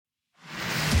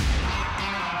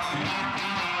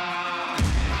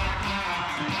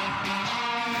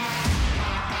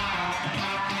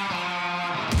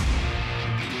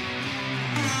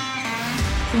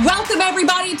Welcome,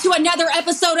 everybody, to another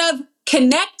episode of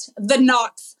Connect the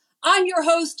Knox. I'm your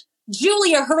host,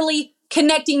 Julia Hurley,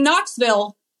 connecting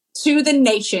Knoxville to the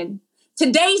nation.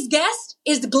 Today's guest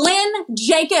is Glenn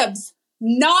Jacobs,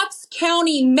 Knox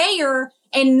County Mayor,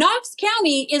 and Knox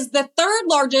County is the third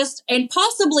largest and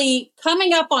possibly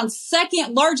coming up on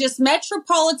second largest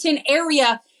metropolitan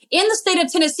area in the state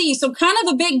of Tennessee. So kind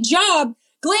of a big job.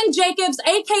 Glenn Jacobs,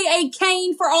 aka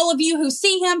Kane, for all of you who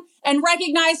see him and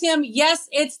recognize him. Yes,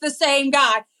 it's the same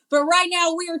guy. But right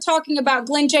now we are talking about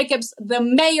Glenn Jacobs, the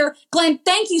mayor. Glenn,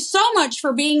 thank you so much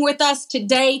for being with us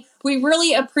today. We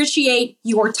really appreciate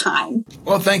your time.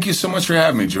 Well, thank you so much for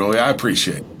having me, Julia. I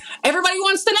appreciate it. Everybody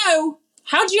wants to know,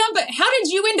 how did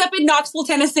you end up in Knoxville,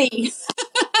 Tennessee?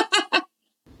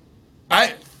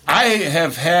 I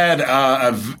have had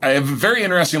I have a very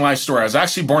interesting life story. I was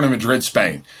actually born in Madrid,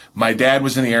 Spain. My dad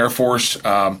was in the Air Force,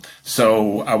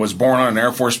 so I was born on an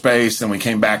Air Force base. Then we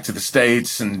came back to the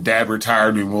States, and Dad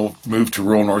retired. We moved to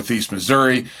rural Northeast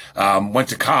Missouri. Went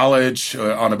to college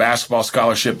on a basketball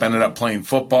scholarship. Ended up playing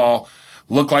football.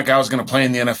 Looked like I was going to play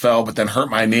in the NFL, but then hurt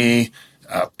my knee.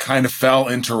 Kind of fell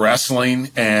into wrestling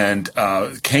and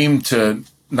came to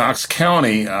Knox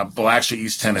County, actually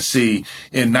East Tennessee,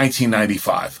 in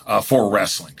 1995 for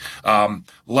wrestling.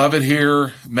 Love it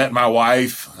here. Met my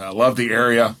wife. Love the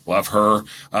area. Love her.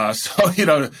 And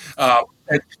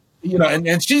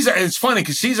she's. It's funny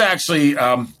because she's actually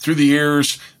through the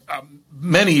years.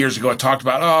 Many years ago, I talked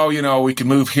about, we can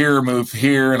move here,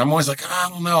 and I'm always like, I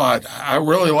don't know, I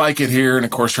really like it here. And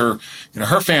of course, her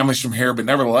family's from here, but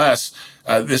nevertheless,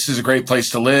 this is a great place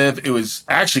to live. It was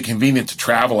actually convenient to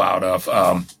travel out of,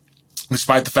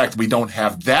 despite the fact that we don't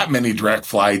have that many direct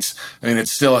flights. I mean,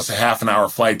 it's a half an hour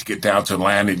flight to get down to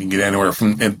Atlanta. You can get anywhere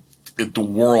in the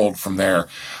world from there.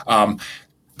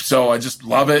 So I just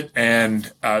love it.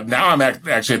 And now I'm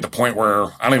actually at the point where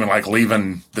I don't even like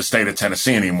leaving the state of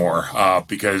Tennessee anymore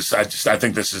because I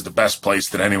think this is the best place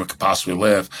that anyone could possibly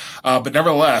live. But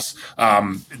nevertheless,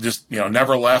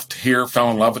 never left here, fell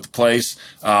in love with the place.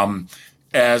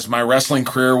 As my wrestling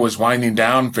career was winding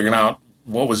down, figuring out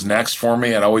what was next for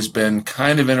me, I'd always been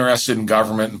kind of interested in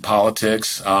government and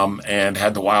politics, and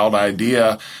had the wild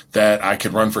idea that I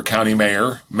could run for county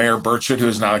mayor. Mayor Burchett, who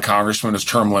is not a congressman, is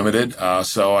term limited.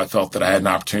 So I felt that I had an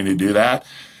opportunity to do that.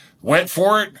 Went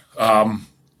for it.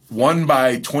 Won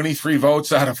by 23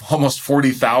 votes out of almost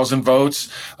 40,000 votes.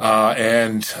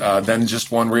 And then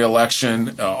just won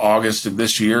re-election, August of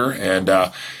this year. And,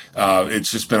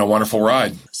 it's just been a wonderful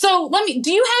ride. So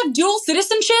do you have dual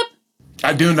citizenship?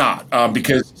 I do not,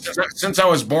 because since I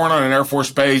was born on an Air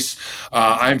Force base,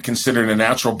 I'm considered a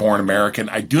natural-born American.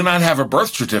 I do not have a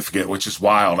birth certificate, which is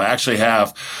wild. I actually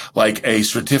have like a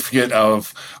certificate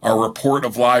of a report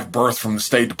of live birth from the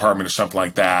State Department or something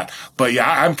like that. But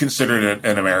yeah, I'm considered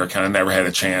an American. I never had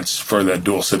a chance for the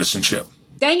dual citizenship.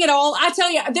 Dang it all. I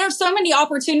tell you, there's so many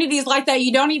opportunities like that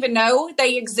you don't even know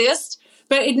they exist,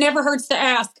 but it never hurts to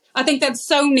ask. I think that's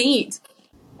so neat.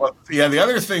 Well, yeah, the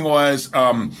other thing was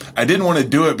I didn't want to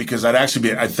do it because I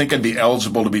think I'd be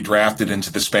eligible to be drafted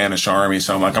into the Spanish Army.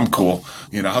 So I'm like, I'm cool.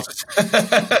 I'm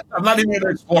not even going to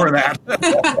explore that.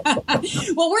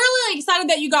 Well, we're really excited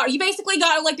that you basically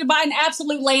got elected by an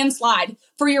absolute landslide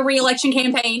for your re-election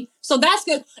campaign. So that's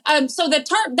good. So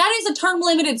that is a term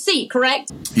limited seat,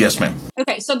 correct? Yes, ma'am.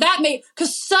 Okay. So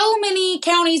because so many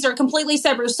counties are completely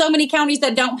separate. There's so many counties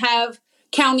that don't have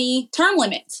county term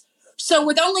limits. So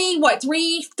with only,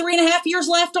 three and a half years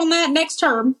left on that next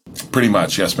term? Pretty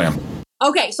much, yes, ma'am.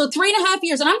 Okay, so 3.5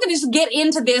 years. And I'm going to just get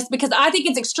into this because I think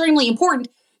it's extremely important.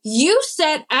 You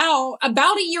set out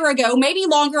about a year ago, maybe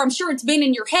longer. I'm sure it's been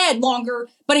in your head longer,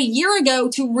 but a year ago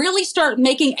to really start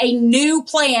making a new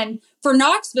plan for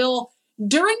Knoxville.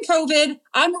 During COVID,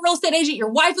 I'm a real estate agent. Your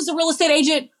wife is a real estate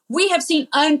agent. We have seen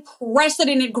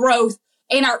unprecedented growth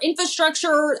in our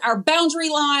infrastructure, our boundary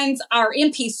lines, our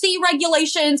MPC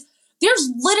regulations.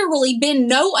 There's literally been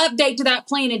no update to that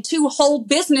plan in 2 whole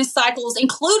business cycles,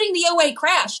 including the '08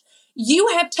 crash. You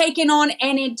have taken on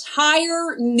an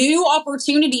entire new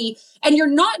opportunity, and you're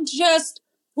not just,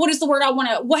 you're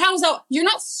not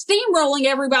steamrolling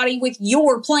everybody with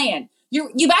your plan.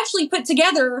 You've actually put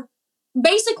together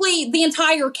basically the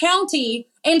entire county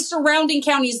and surrounding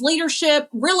counties, leadership,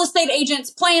 real estate agents,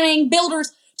 planning,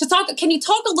 builders. Can you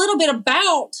talk a little bit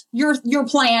about your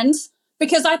plans?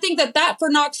 Because I think that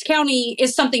for Knox County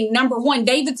is something, number one,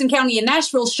 Davidson County and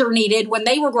Nashville sure needed when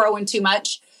they were growing too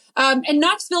much. And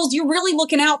Knoxville's, you're really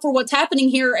looking out for what's happening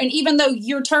here. And even though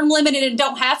you're term limited and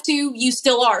don't have to, you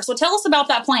still are. So tell us about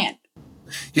that plan.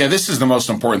 Yeah, this is the most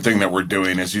important thing that we're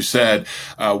doing. As you said,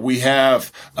 we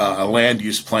have a land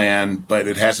use plan, but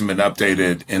it hasn't been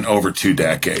updated in over 2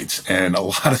 decades. And a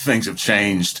lot of things have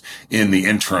changed in the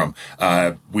interim.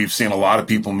 We've seen a lot of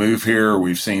people move here.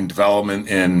 We've seen development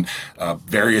in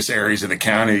various areas of the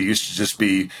county. It used to just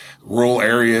be rural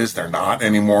areas. They're not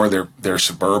anymore. They're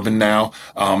suburban now.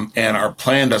 And our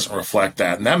plan doesn't reflect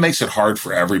that. And that makes it hard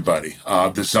for everybody.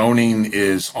 The zoning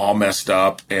is all messed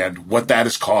up. And what that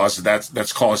has caused,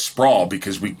 that's caused sprawl,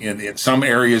 because we, in some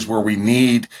areas where we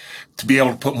need to be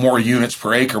able to put more units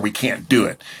per acre, we can't do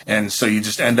it. And so you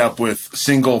just end up with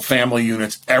single family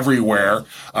units everywhere.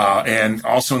 And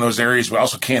also in those areas, we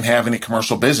also can't have any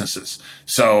commercial businesses.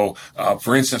 So,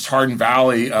 for instance, Hardin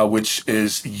Valley, which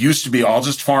used to be all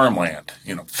just farmland,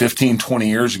 15, 20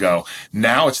 years ago.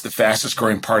 Now it's the fastest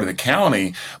growing part of the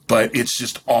county, but it's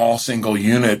just all single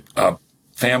unit,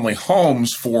 family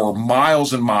homes for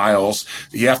miles and miles.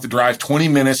 You have to drive 20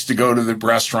 minutes to go to the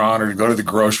restaurant or to go to the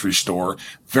grocery store.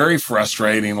 Very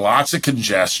frustrating, lots of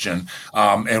congestion.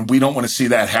 And we don't want to see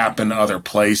that happen other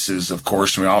places, of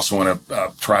course. We also want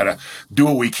to try to do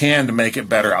what we can to make it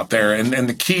better out there. And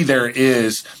the key there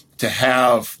is to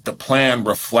have the plan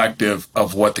reflective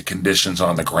of what the conditions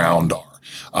on the ground are.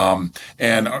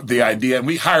 And the idea, and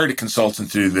we hired a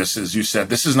consultant to do this, as you said,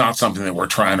 this is not something that we're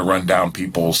trying to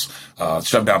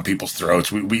shove down people's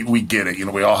throats. We get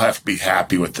it. We all have to be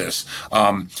happy with this.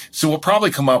 So we'll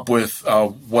probably come up with,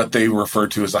 what they refer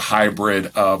to as a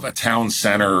hybrid of a town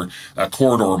center,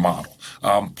 corridor model.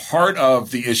 Part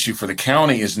of the issue for the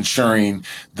county is ensuring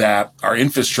that our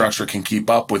infrastructure can keep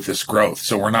up with this growth.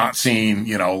 So we're not seeing,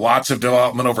 lots of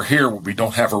development over here where we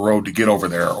don't have a road to get over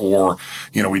there, or,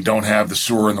 we don't have the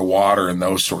sewer and the water and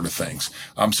those sort of things.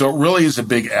 So it really is a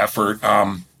big effort.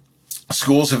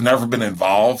 Schools have never been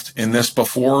involved in this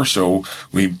before, so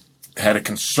we had a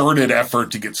concerted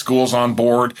effort to get schools on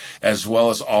board, as well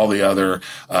as all the other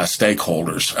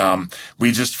stakeholders.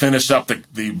 We just finished up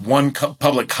the one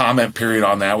public comment period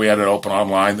on that. We had it open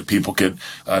online that people could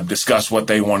discuss what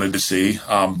they wanted to see.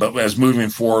 But as moving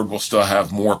forward, we'll still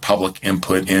have more public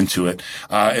input into it.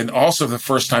 And also, the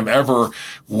first time ever,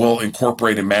 we'll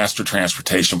incorporate a master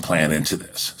transportation plan into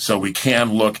this. So we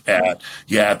can look at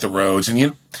the roads.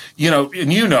 And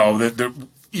that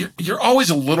you're always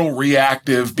a little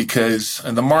reactive because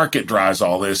the market drives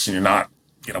all this, and you're not,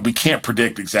 we can't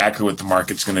predict exactly what the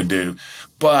market's going to do,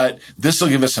 but this will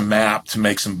give us a map to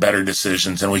make some better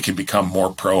decisions, and we can become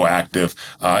more proactive.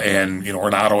 And we're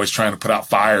not always trying to put out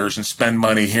fires and spend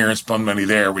money here and spend money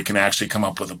there. We can actually come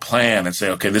up with a plan and say,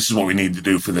 okay, this is what we need to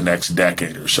do for the next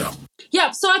decade or so.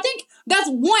 Yeah. So I think that's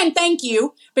one, thank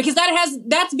you, because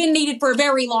that's been needed for a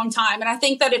very long time. And I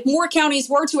think that if more counties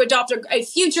were to adopt a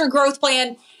future growth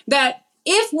plan, that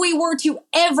if we were to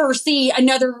ever see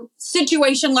another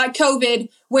situation like COVID,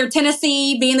 where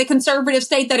Tennessee, being the conservative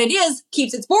state that it is,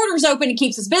 keeps its borders open and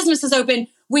keeps its businesses open,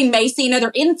 we may see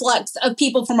another influx of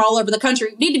people from all over the country.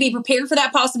 We need to be prepared for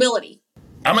that possibility.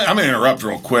 I'm going to interrupt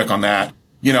real quick on that.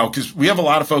 Because we have a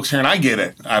lot of folks here, and I get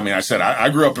it. I mean, I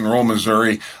grew up in rural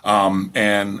Missouri,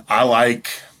 and I like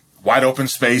wide open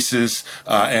spaces,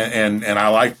 and I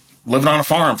like living on a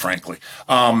farm, frankly.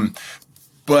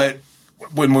 But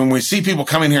when we see people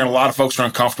coming here, and a lot of folks are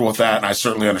uncomfortable with that, and I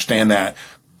certainly understand that,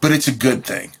 but it's a good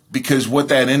thing, because what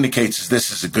that indicates is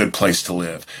this is a good place to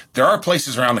live. There are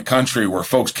places around the country where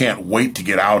folks can't wait to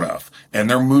get out of, and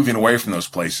they're moving away from those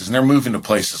places, and they're moving to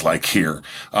places like here.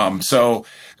 So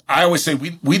I always say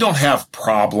we don't have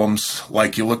problems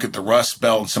like you look at the Rust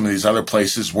Belt and some of these other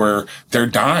places where they're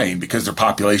dying because their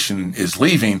population is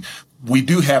leaving. We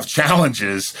do have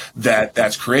challenges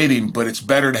that's creating, but it's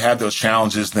better to have those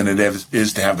challenges than it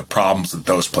is to have the problems that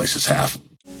those places have.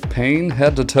 Pain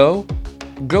head to toe?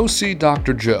 Go see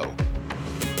Dr. Joe.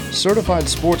 Certified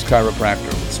sports chiropractor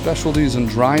with specialties in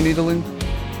dry needling,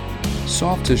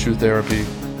 soft tissue therapy,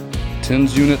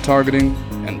 TENS unit targeting,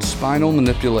 and spinal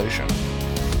manipulation.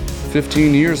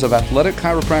 15 years of athletic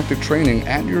chiropractic training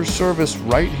at your service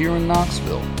right here in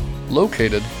Knoxville,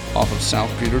 located off of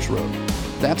South Peters Road.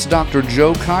 That's Dr.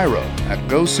 Joe Chiro at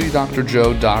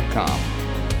GoSeeDrJoe.com.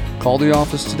 Call the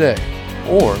office today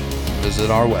or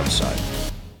visit our website.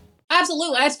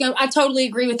 Absolutely. I totally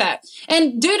agree with that.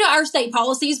 And due to our state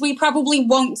policies, we probably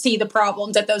won't see the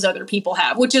problems that those other people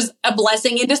have, which is a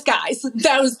blessing in disguise.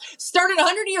 That was started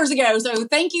 100 years ago. So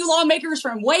thank you, lawmakers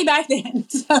from way back then.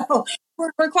 So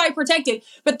we're quite protected.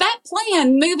 But that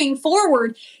plan moving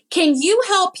forward, can you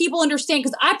help people understand?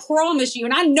 Because I promise you,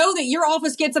 and I know that your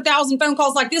office gets 1,000 phone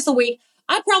calls like this a week.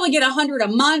 I probably get 100 a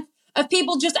month of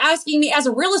people just asking me as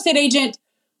a real estate agent,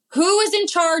 who is in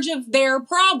charge of their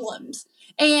problems?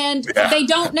 And they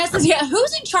don't necessarily,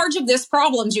 who's in charge of this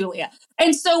problem, Julia?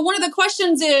 And so one of the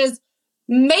questions is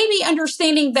maybe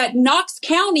understanding that Knox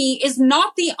County is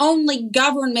not the only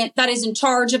government that is in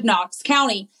charge of Knox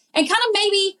County, and kind of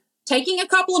maybe taking a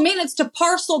couple of minutes to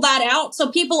parcel that out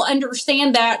so people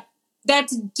understand that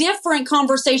that's different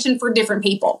conversation for different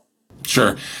people.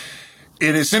 Sure.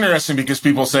 It is interesting because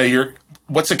people say,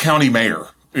 what's a county mayor?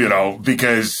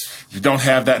 Because you don't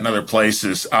have that in other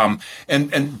places.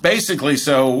 And basically,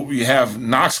 so you have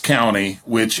Knox County,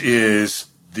 which is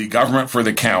the government for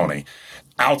the county,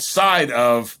 outside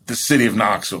of the city of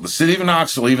Knoxville. The city of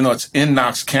Knoxville, even though it's in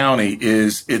Knox County,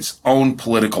 is its own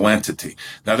political entity.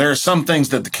 Now, there are some things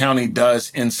that the county does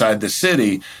inside the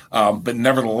city, but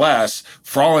nevertheless,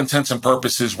 for all intents and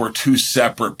purposes, we're two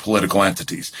separate political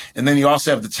entities. And then you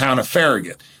also have the town of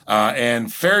Farragut.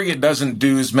 And Farragut doesn't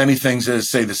do as many things as,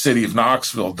 say, the city of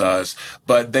Knoxville does,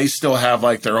 but they still have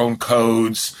like their own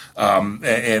codes,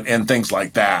 and things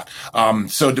like that.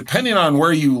 So depending on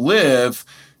where you live,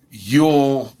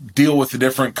 you'll deal with the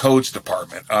different codes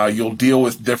department. You'll deal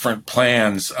with different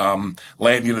plans.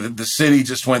 The city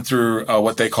just went through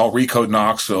what they call Recode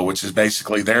Knoxville, which is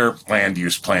basically their land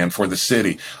use plan for the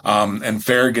city. And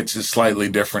Farragut's is slightly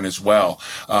different as well.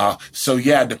 So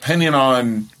depending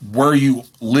on where you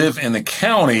live in the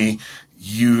county,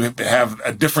 you have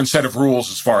a different set of rules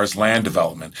as far as land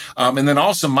development. And then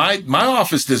also my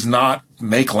office does not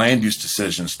make land use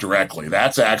decisions directly.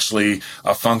 That's actually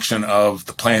a function of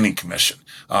the planning commission.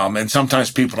 And sometimes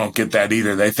people don't get that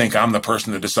either. They think I'm the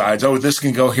person that decides, this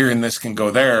can go here and this can go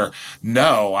there.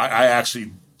 No, I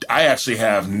actually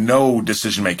have no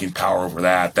decision-making power over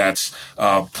that. That's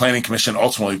planning commission.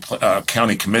 Ultimately,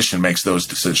 county commission makes those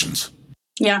decisions.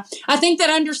 Yeah, I think that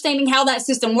understanding how that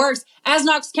system works, as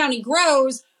Knox County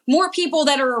grows, more people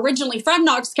that are originally from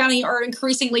Knox County are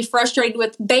increasingly frustrated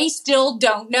with they still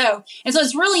don't know. And so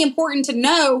it's really important to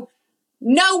know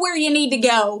where you need to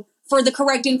go for the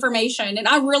correct information. And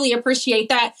I really appreciate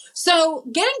that. So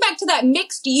getting back to that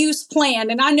mixed use plan,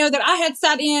 and I know that I had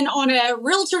sat in on a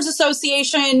Realtors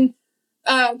Association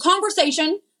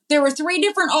conversation. There were 3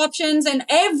 different options, and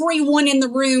everyone in the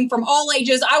room from all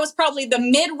ages, I was probably the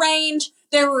mid-range.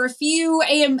 There were a few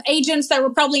agents that were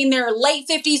probably in their late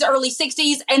 50s, early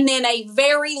 60s, and then a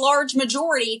very large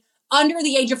majority under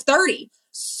the age of 30.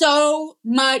 So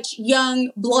much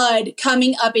young blood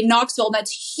coming up in Knoxville.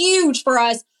 That's huge for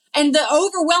us. And the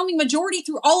overwhelming majority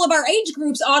through all of our age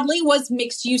groups, oddly, was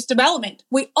mixed use development.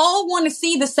 We all want to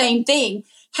see the same thing.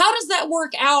 How does that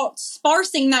work out,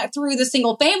 sparsing that through the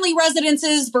single family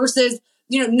residences versus,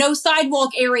 no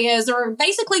sidewalk areas, or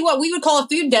basically what we would call a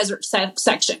food desert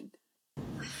section?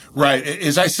 Right.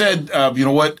 As I said,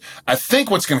 I think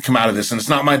what's going to come out of this, and it's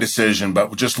not my decision,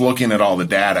 but just looking at all the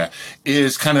data,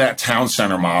 is kind of that town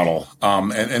center model.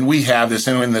 And we have this.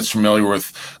 Anyone that's familiar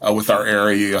with our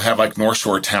area, you'll have like North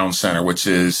Shore Town Center, which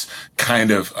is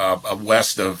kind of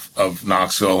west of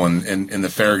Knoxville and in the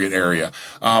Farragut area.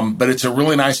 But it's a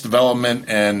really nice development,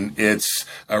 and it's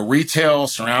a retail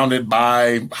surrounded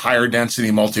by higher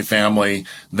density multifamily.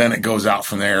 Then it goes out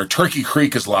from there. Turkey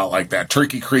Creek is a lot like that.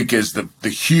 Turkey Creek is the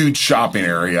huge shopping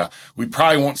area. We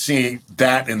probably won't see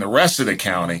that in the rest of the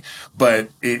county, but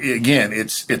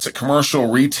it's a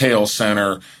commercial retail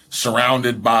center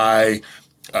surrounded by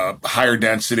higher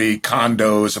density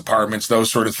condos, apartments,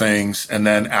 those sort of things, and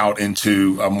then out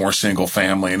into a more single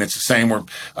family. And it's the same where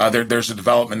there's a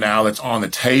development now that's on the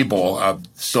table,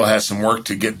 still has some work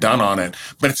to get done on it,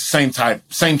 but it's the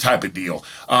same type of deal.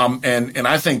 And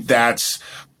I think that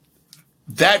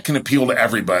can appeal to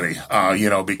everybody,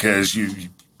 because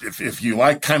if you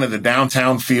like kind of the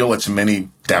downtown feel, it's a mini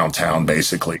downtown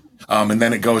basically. And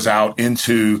then it goes out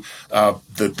into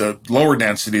the lower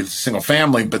density of the single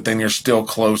family, but then you're still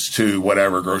close to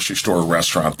whatever grocery store,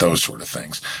 restaurant, those sort of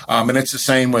things. And it's the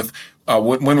same with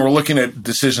when we're looking at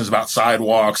decisions about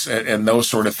sidewalks and those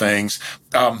sort of things.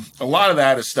 A lot of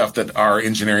that is stuff that our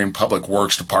engineering public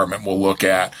works department will look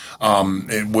at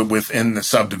within the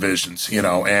subdivisions,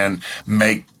 and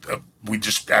make. We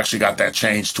just actually got that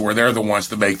changed to where they're the ones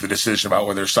that make the decision about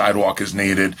whether sidewalk is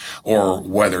needed or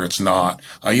whether it's not.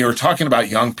 You were talking about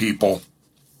young people.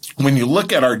 When you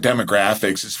look at our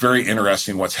demographics, it's very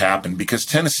interesting what's happened because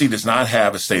Tennessee does not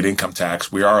have a state income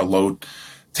tax. We are a low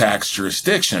tax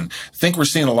jurisdiction. I think we're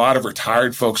seeing a lot of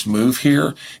retired folks move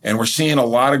here, and we're seeing a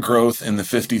lot of growth in the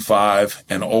 55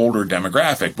 and older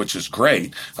demographic, which is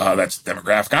great. That's the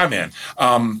demographic I'm in.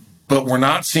 But we're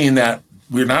not seeing that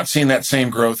we're not seeing that same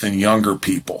growth in younger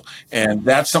people. And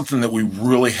that's something that we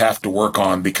really have to work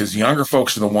on, because younger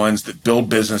folks are the ones that build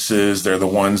businesses. They're the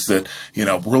ones that,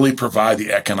 really provide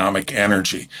the economic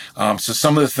energy. So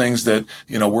some of the things that,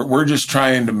 we're just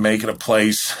trying to make it a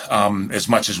place, as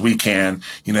much as we can,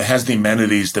 it has the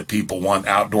amenities that people want: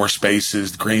 outdoor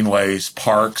spaces, greenways,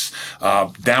 parks,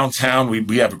 downtown.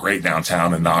 We have a great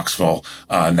downtown in Knoxville,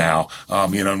 now,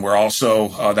 and we're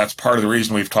also, that's part of the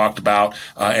reason we've talked about,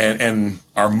 and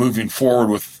are moving forward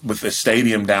with a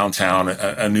stadium downtown,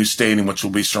 a new stadium, which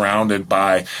will be surrounded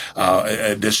by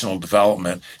additional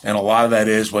development. And a lot of that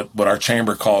is what our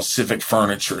chamber calls civic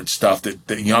furniture. It's stuff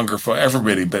that younger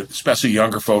everybody, but especially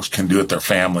younger folks, can do with their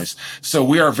families. So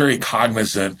we are very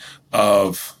cognizant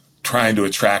of trying to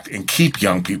attract and keep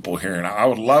young people here. And I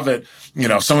would love it,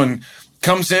 someone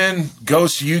comes in,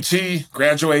 goes to UT,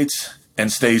 graduates, and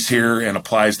stays here and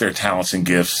applies their talents and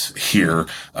gifts here.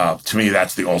 To me,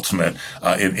 that's the ultimate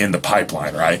in the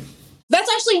pipeline, right? That's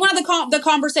actually one of the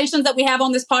conversations that we have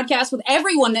on this podcast with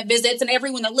everyone that visits and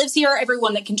everyone that lives here,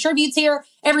 everyone that contributes here.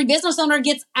 Every business owner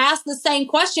gets asked the same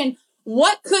question: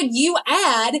 what could you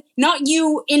add? Not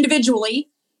you individually,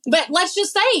 but let's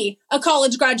just say a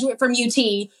college graduate from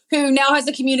UT who now has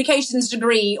a communications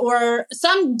degree or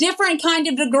some different kind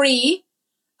of degree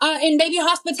in maybe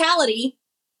hospitality,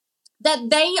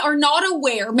 that they are not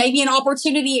aware maybe an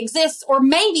opportunity exists, or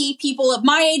maybe people of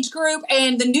my age group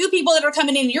and the new people that are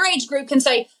coming in your age group can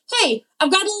say, hey,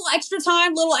 I've got a little extra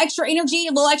time, a little extra energy,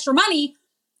 a little extra money.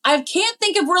 I can't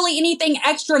think of really anything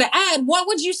extra to add. What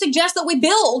would you suggest that we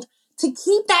build to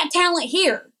keep that talent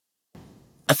here?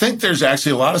 I think there's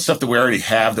actually a lot of stuff that we already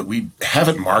have that we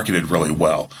haven't marketed really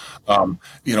well.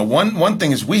 One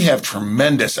thing is we have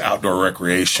tremendous outdoor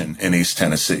recreation in East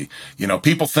Tennessee.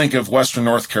 People think of Western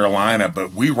North Carolina,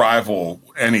 but we rival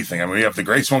anything. I mean, we have the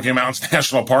Great Smoky Mountains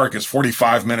National Park is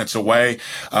 45 minutes away.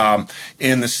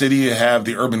 In the city, you have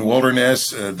the urban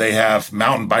wilderness. They have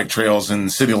mountain bike trails in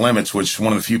city limits, which is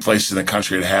one of the few places in the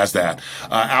country that has that.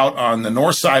 Out on the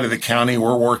north side of the county,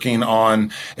 we're working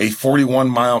on a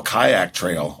 41-mile kayak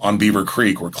trail on Beaver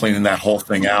Creek. We're cleaning that whole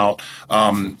thing out.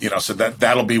 So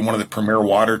that'll be one of the premier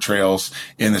water trails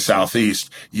in the southeast.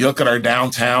 You look at our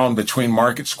downtown between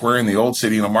Market Square and the Old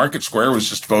City. Market Square was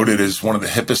just voted as one of the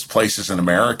hippest places in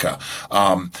America.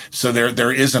 So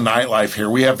there is a nightlife here.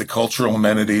 We have the cultural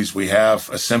amenities. We have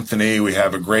a symphony. We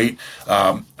have a great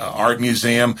art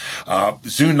museum.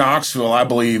 Zoo Knoxville, I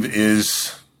believe,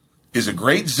 is a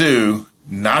great zoo,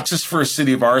 not just for a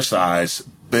city of our size,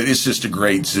 but it's just a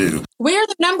great zoo. We're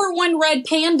the number one red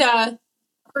panda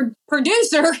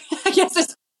producer, I guess,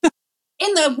 it's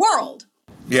in the world.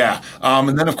 Yeah.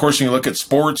 And then, of course, when you look at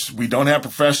sports, we don't have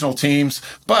professional teams.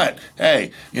 But,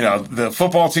 hey, the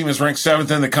football team is ranked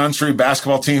 7th in the country.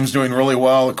 Basketball team's doing really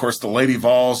well. Of course, the Lady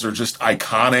Vols are just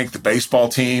iconic. The baseball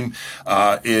team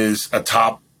is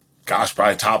probably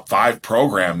a top 5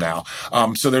 program now.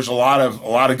 So there's a lot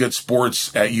of good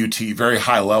sports at UT, very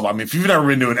high level. I mean, if you've never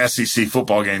been to an SEC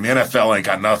football game, the NFL ain't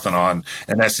got nothing on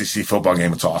an SEC football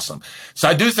game. It's awesome. So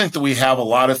I do think that we have a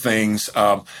lot of things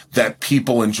that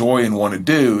people enjoy and want to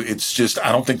do. It's just,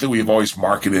 I don't think that we've always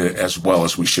marketed it as well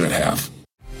as we should have.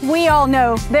 We all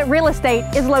know that real estate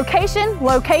is location,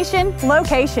 location,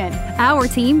 location. Our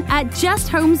team at Just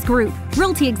Homes Group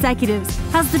Realty Executives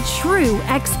has the true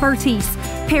expertise,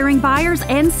 pairing buyers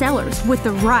and sellers with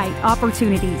the right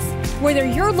opportunities. Whether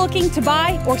you're looking to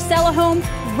buy or sell a home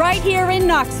right here in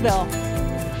Knoxville,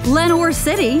 Lenoir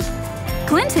City,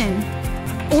 Clinton,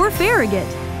 or Farragut,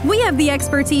 we have the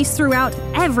expertise throughout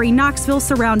every Knoxville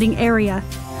surrounding area.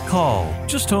 Call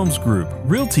Just Homes Group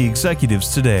Realty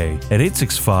Executives today at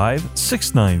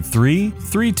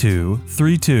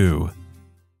 865-693-3232.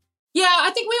 Yeah,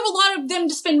 I think we have a lot of them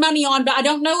to spend money on, but I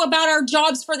don't know about our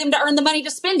jobs for them to earn the money to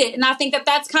spend it. And I think that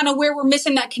that's kind of where we're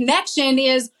missing that connection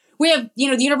is we have,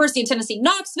 the University of Tennessee,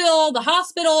 Knoxville, the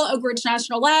hospital, Oak Ridge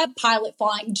National Lab, Pilot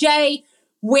Flying J.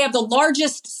 We have the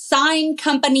largest sign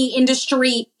company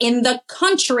industry in the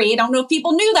country. I don't know if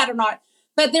people knew that or not.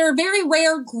 But there are very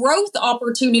rare growth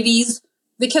opportunities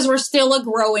because we're still a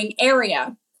growing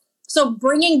area. So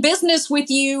bringing business with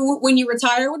you when you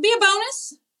retire would be a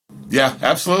bonus. Yeah,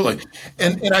 absolutely.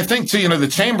 And I think too, the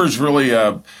chamber is really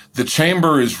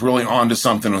onto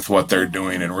something with what they're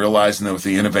doing and realizing that with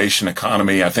the innovation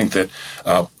economy, I think that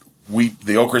the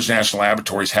Oak Ridge National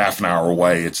Laboratory is half an hour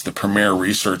away. It's the premier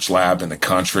research lab in the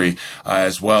country,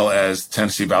 as well as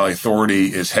Tennessee Valley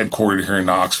Authority is headquartered here in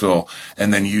Knoxville,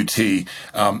 and then UT.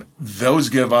 Those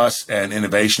give us an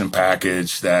innovation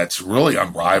package that's really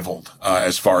unrivaled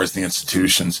as far as the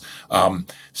institutions.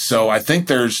 So I think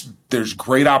there's there's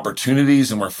great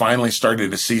opportunities, and we're finally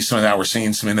starting to see some of that. We're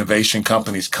seeing some innovation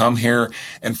companies come here.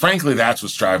 And frankly, that's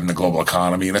what's driving the global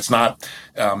economy. And it's not,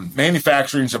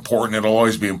 manufacturing is important. It'll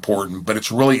always be important, but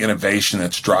it's really innovation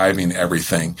that's driving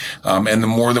everything. And the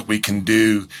more that we can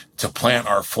do to plant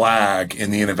our flag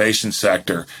in the innovation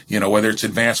sector, whether it's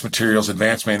advanced materials,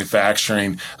 advanced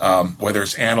manufacturing, whether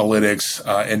it's analytics,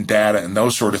 and data and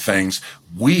those sort of things,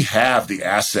 we have the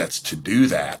assets to do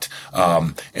that.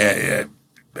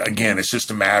 Again, it's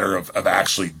just a matter of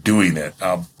actually doing it.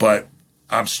 But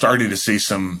I'm starting to see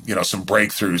some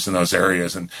breakthroughs in those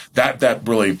areas, and that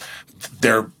really,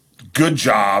 they're good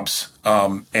jobs,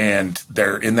 and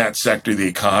they're in that sector of the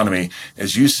economy,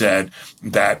 as you said,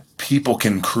 that people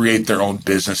can create their own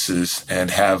businesses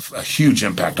and have a huge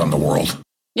impact on the world.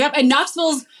 Yep, and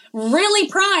Knoxville's really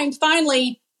primed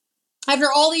finally.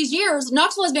 After all these years,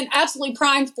 Knoxville has been absolutely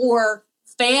primed for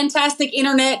fantastic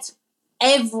internet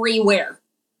everywhere.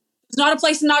 There's not a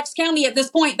place in Knox County at this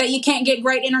point that you can't get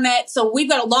great internet. So we've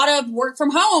got a lot of work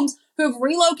from homes who have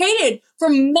relocated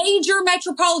from major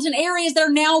metropolitan areas that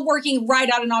are now working right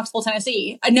out of Knoxville,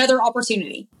 Tennessee. Another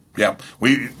opportunity. Yeah,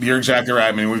 you're exactly right.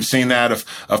 I mean, we've seen that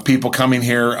of people coming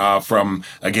here from,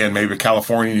 again, maybe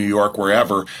California, New York,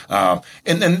 wherever. And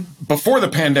then before the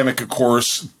pandemic, of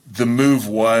course, the move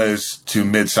was to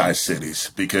mid-sized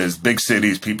cities, because big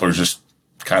cities, people are just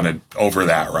kind of over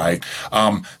that, right?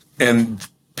 And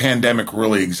pandemic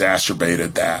really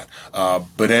exacerbated that.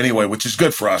 But anyway, which is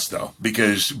good for us, though,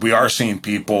 because we are seeing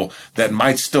people that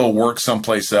might still work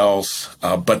someplace else,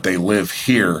 but they live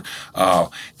here.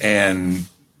 And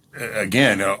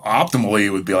again, optimally, it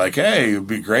would be like, hey, it would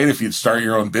be great if you'd start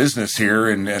your own business here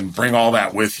and bring all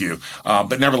that with you.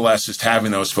 But nevertheless, just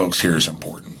having those folks here is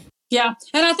important. Yeah.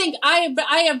 And I think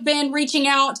I have been reaching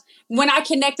out. When I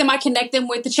connect them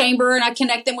with the chamber, and I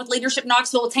connect them with Leadership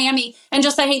Knoxville, Tammy, and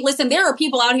just say, hey, listen, there are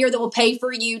people out here that will pay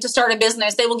for you to start a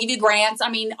business. They will give you grants. I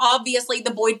mean, obviously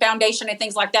the Boyd Foundation and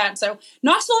things like that. So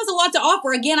Knoxville has a lot to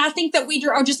offer. Again, I think that we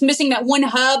are just missing that one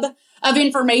hub of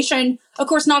information. Of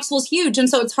course, Knoxville's huge, and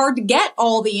so it's hard to get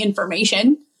all the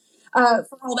information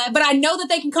for all that. But I know that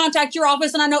they can contact your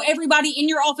office, and I know everybody in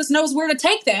your office knows where to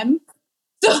take them.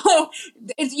 So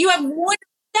you have one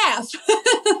staff.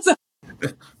 So,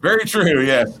 very true,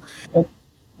 yes.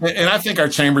 And I think our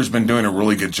chamber's been doing a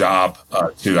really good job,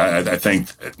 too. I think,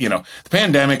 the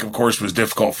pandemic, of course, was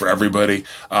difficult for everybody.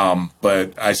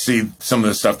 But I see some of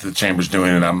the stuff that the chamber's doing,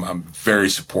 and I'm very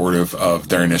supportive of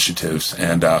their initiatives,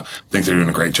 and think they're doing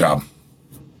a great job.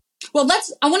 Well,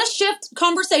 I want to shift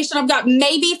conversation. I've got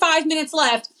maybe 5 minutes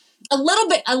left. A little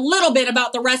bit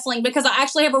about the wrestling, because I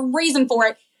actually have a reason for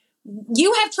it.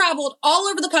 You have traveled all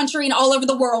over the country and all over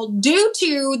the world due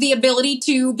to the ability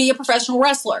to be a professional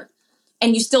wrestler,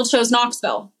 and you still chose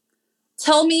Knoxville.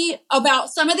 Tell me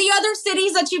about some of the other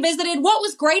cities that you visited. What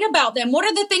was great about them? What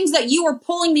are the things that you were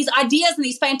pulling these ideas and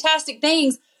these fantastic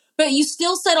things, but you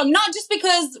still settled, not just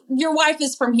because your wife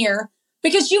is from here,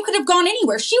 because you could have gone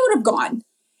anywhere. She would have gone.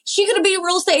 She could have been a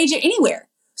real estate agent anywhere.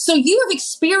 So you have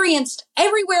experienced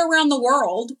everywhere around the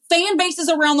world, fan bases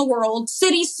around the world,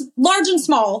 cities large and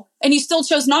small, and you still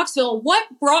chose Knoxville.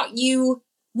 What brought you,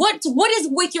 what is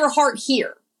with your heart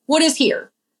here? What is here?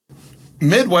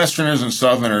 Midwesterners and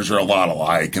Southerners are a lot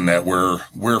alike in that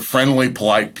we're friendly,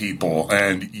 polite people.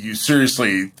 And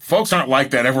seriously, folks aren't like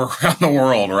that everywhere around the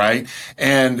world, right?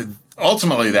 And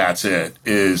ultimately that's it,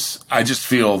 I just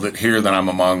feel that here that I'm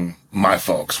among my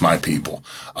folks, my people.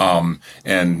 And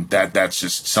that's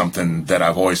just something that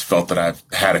I've always felt that I've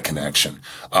had a connection.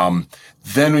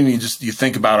 Then when you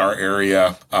think about our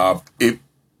area,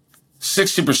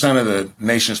 60% of the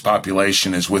nation's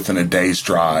population is within a day's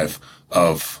drive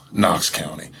of Knox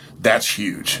County. That's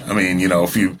huge. I mean,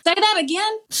 if you say that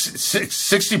again,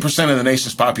 60% of the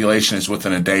nation's population is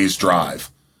within a day's drive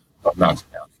of Knox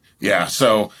County. Yeah.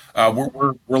 So,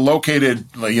 we're located,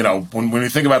 when you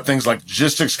think about things like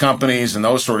logistics companies and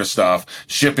those sort of stuff,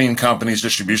 shipping companies,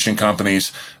 distribution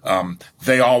companies,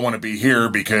 they all want to be here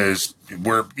because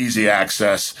we're easy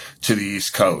access to the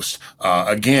East Coast.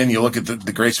 Again, you look at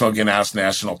the Great Smoky Mountains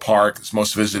National Park, it's the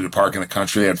most visited park in the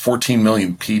country. They had 14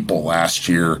 million people last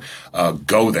year,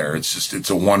 go there. It's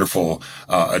a wonderful,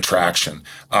 attraction.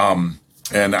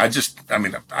 And I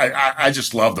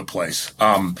just love the place.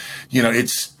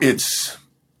 It's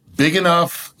big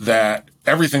enough that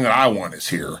everything that I want is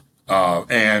here.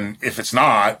 And if it's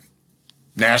not,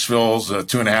 Nashville's a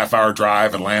 2.5 hour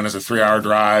drive. Atlanta's a 3-hour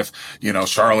drive.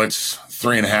 Charlotte's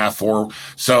 3.5, 4.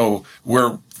 So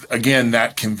we're, again,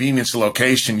 that convenience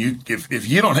location. If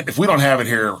we don't have it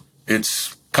here,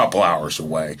 it's a couple hours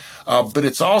away. But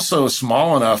it's also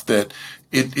small enough that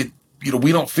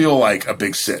we don't feel like a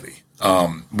big city.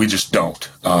 We just don't.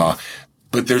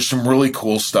 But there's some really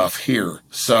cool stuff here.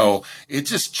 So it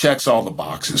just checks all the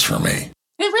boxes for me.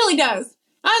 It really does.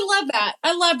 I love that.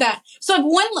 I love that. So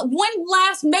one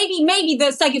last, maybe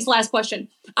the second to last question.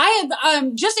 I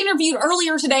have just interviewed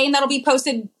earlier today, and that'll be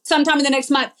posted sometime in the next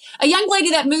month, a young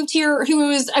lady that moved here who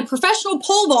is a professional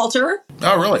pole vaulter.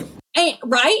 Oh, really?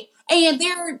 Right? And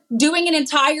they're doing an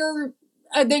entire,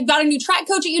 they've got a new track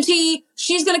coach at UT.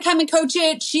 She's going to come and coach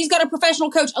it. She's got a professional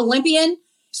coach, Olympian.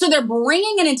 So they're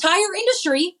bringing an entire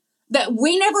industry that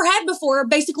we never had before,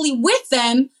 basically with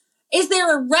them. Is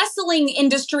there a wrestling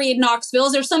industry in Knoxville?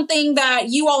 Is there something that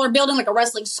you all are building, like a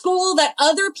wrestling school, that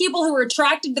other people who are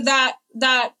attracted to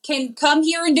that can come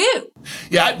here and do?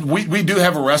 Yeah, we do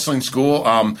have a wrestling school.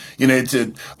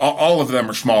 All of them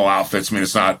are small outfits. I mean,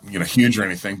 it's not, huge or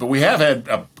anything, but we have had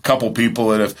a couple people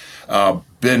that have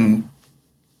been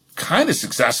kind of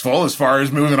successful as far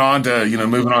as moving on to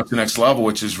the next level,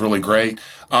 which is really great.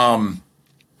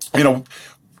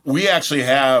 We actually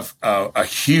have a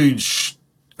huge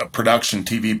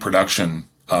TV production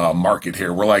market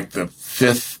here. We're like the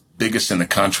 5th biggest in the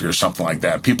country or something like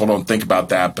that. People don't think about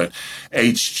that, but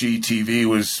HGTV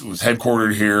was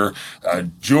headquartered here.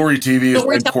 Jewelry TV is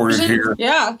headquartered here.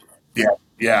 Yeah.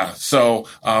 Yeah. So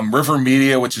River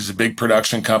Media, which is a big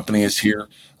production company, is here.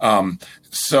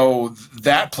 So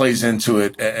that plays into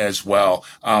it as well.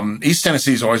 East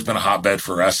Tennessee's always been a hotbed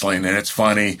for wrestling, and it's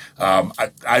funny.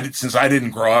 Since I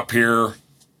didn't grow up here,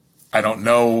 I don't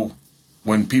know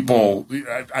when people.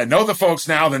 I know the folks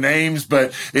now, the names,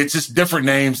 but it's just different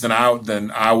names than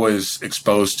I was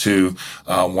exposed to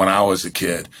when I was a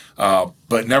kid.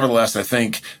 But nevertheless, I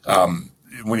think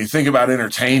when you think about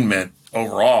entertainment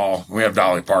overall, we have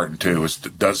Dolly Parton too, which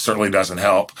certainly doesn't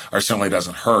help or certainly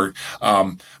doesn't hurt.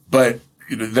 But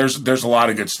there's a lot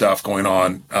of good stuff going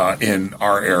on in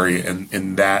our area and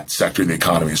in that sector of the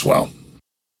economy as well.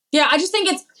 Yeah, I think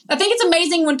it's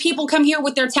amazing when people come here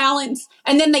with their talents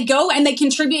and then they go and they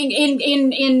contribute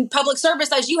in public service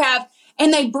as you have,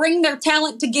 and they bring their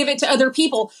talent to give it to other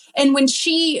people. And when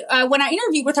I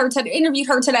interviewed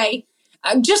her today,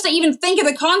 just to even think of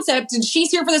the concept, and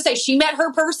she's here for this day. She met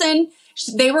her person.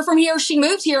 They were from here. She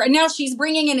moved here, and now she's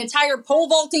bringing an entire pole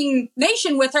vaulting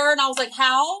nation with her. And I was like,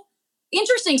 how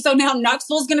interesting. So now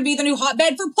Knoxville is going to be the new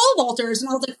hotbed for pole vaulters. And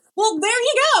I was like, well, there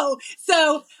you go.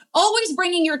 So always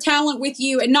bringing your talent with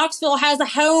you. And Knoxville has a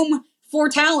home for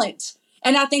talent.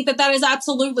 And I think that is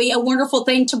absolutely a wonderful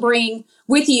thing to bring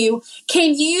with you.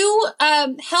 Can you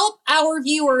help our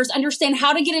viewers understand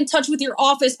how to get in touch with your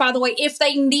office, by the way, if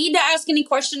they need to ask any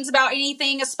questions about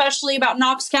anything, especially about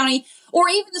Knox County or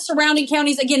even the surrounding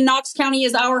counties? Again, Knox County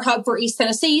is our hub for East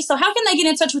Tennessee. So how can they get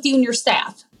in touch with you and your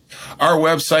staff? Our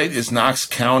website is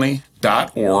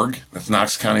knoxcounty.org. That's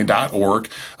knoxcounty.org.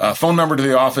 Phone number to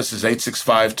the office is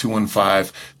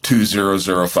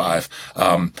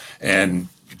 865-215-2005. And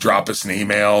drop us an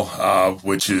email,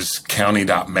 which is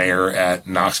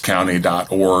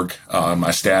county.mayor@knoxcounty.org.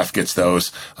 My staff gets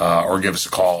those, or give us a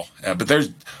call. But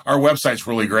our website's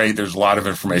really great. There's a lot of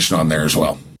information on there as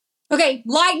well. Okay,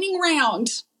 lightning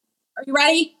round. Are you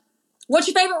ready? What's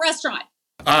your favorite restaurant?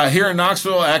 Here in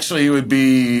Knoxville, actually, it would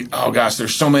be,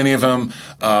 there's so many of them.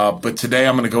 But today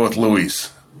I'm going to go with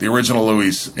Louis, the original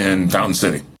Louis in Fountain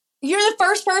City. You're the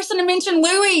first person to mention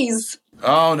Louis.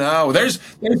 Oh, no. There's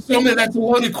so many. That's a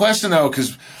loaded question, though,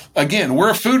 because, again, we're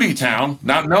a foodie town,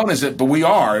 not known as it, but we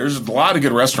are. There's a lot of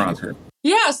good restaurants here.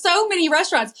 Yeah, so many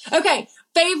restaurants. Okay,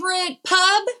 favorite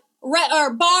pub, or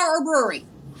bar, or brewery?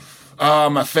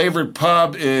 My favorite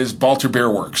pub is Balter Beer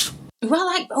Works.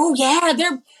 Well,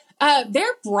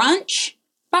 their brunch,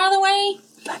 by the way,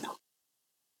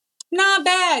 not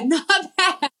bad.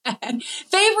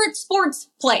 Favorite sports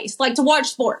place, like to watch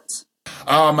sports?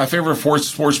 My favorite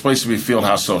sports place would be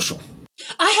Fieldhouse Social.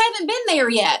 I haven't been there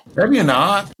yet. Have you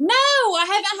not? No, I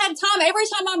haven't had time. Every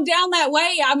time I'm down that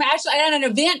way, I'm actually at an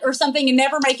event or something and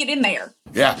never make it in there.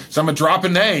 Yeah, so I'm going to drop a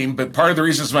name, but part of the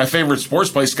reason it's my favorite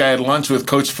sports place, I had lunch with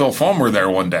Coach Phil Fulmer there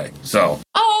one day. So.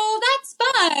 Oh, that's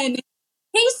fun.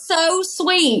 He's so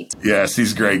sweet. Yes,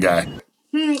 he's a great guy.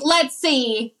 Let's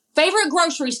see. Favorite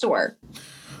grocery store?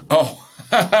 Oh,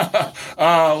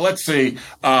 let's see.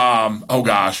 Oh,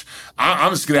 gosh.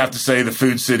 I'm just going to have to say the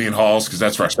Food City and Halls because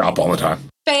that's where I stop all the time.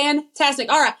 Fantastic.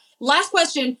 All right. Last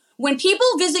question. When people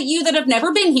visit you that have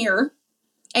never been here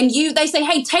and they say,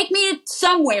 hey, take me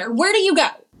somewhere, where do you go?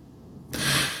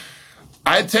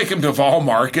 I'd take them to Vol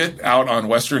Market out on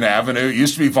Western Avenue. It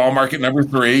used to be Vol Market number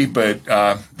 3, but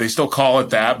they still call it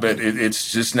that. But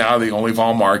it's just now the only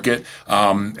Vol Market.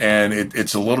 And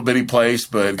it's a little bitty place,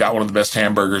 but got one of the best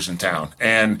hamburgers in town.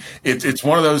 And it's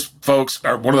one of those folks,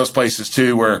 or one of those places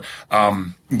too, where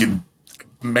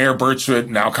Mayor Birchwood,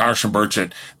 now Congressman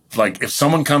Birchwood, like if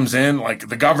someone comes in, like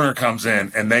the governor comes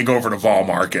in and they go over to Vol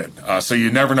Market. So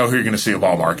you never know who you're going to see at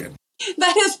Vol Market.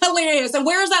 That is hilarious. And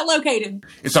where is that located?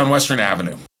 It's on Western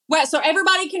Avenue. Well, so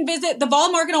everybody can visit the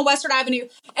Vol Market on Western Avenue.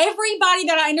 Everybody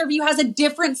that I interview has a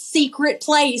different secret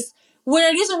place where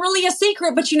it isn't really a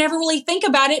secret, but you never really think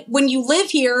about it. When you live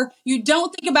here, you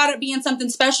don't think about it being something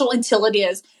special until it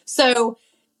is. So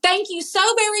thank you so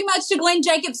very much to Glenn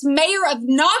Jacobs, Mayor of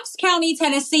Knox County,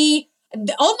 Tennessee.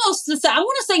 Almost, I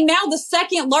want to say now the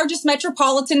second largest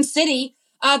metropolitan city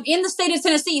in the state of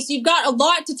Tennessee. So you've got a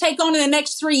lot to take on in the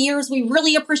next 3 years. We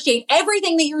really appreciate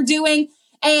everything that you're doing.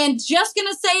 And just going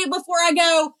to say it before I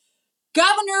go,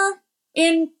 Governor,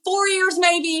 in 4 years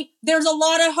maybe, there's a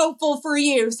lot of hopeful for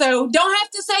you. So don't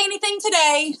have to say anything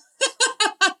today.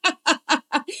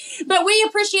 But we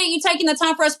appreciate you taking the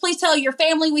time for us. Please tell your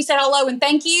family we said hello and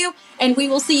thank you. And we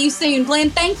will see you soon. Glenn,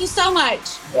 thank you so much.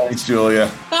 Thanks,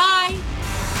 Julia. Bye.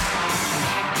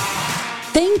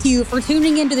 Thank you for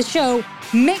tuning into the show.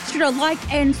 Make sure to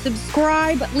like and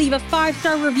subscribe. Leave a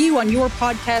 5-star review on your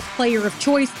podcast player of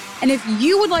choice. And if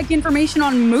you would like information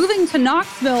on moving to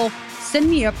Knoxville, send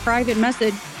me a private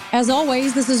message. As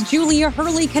always, this is Julia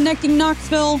Hurley connecting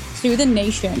Knoxville to the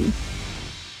nation.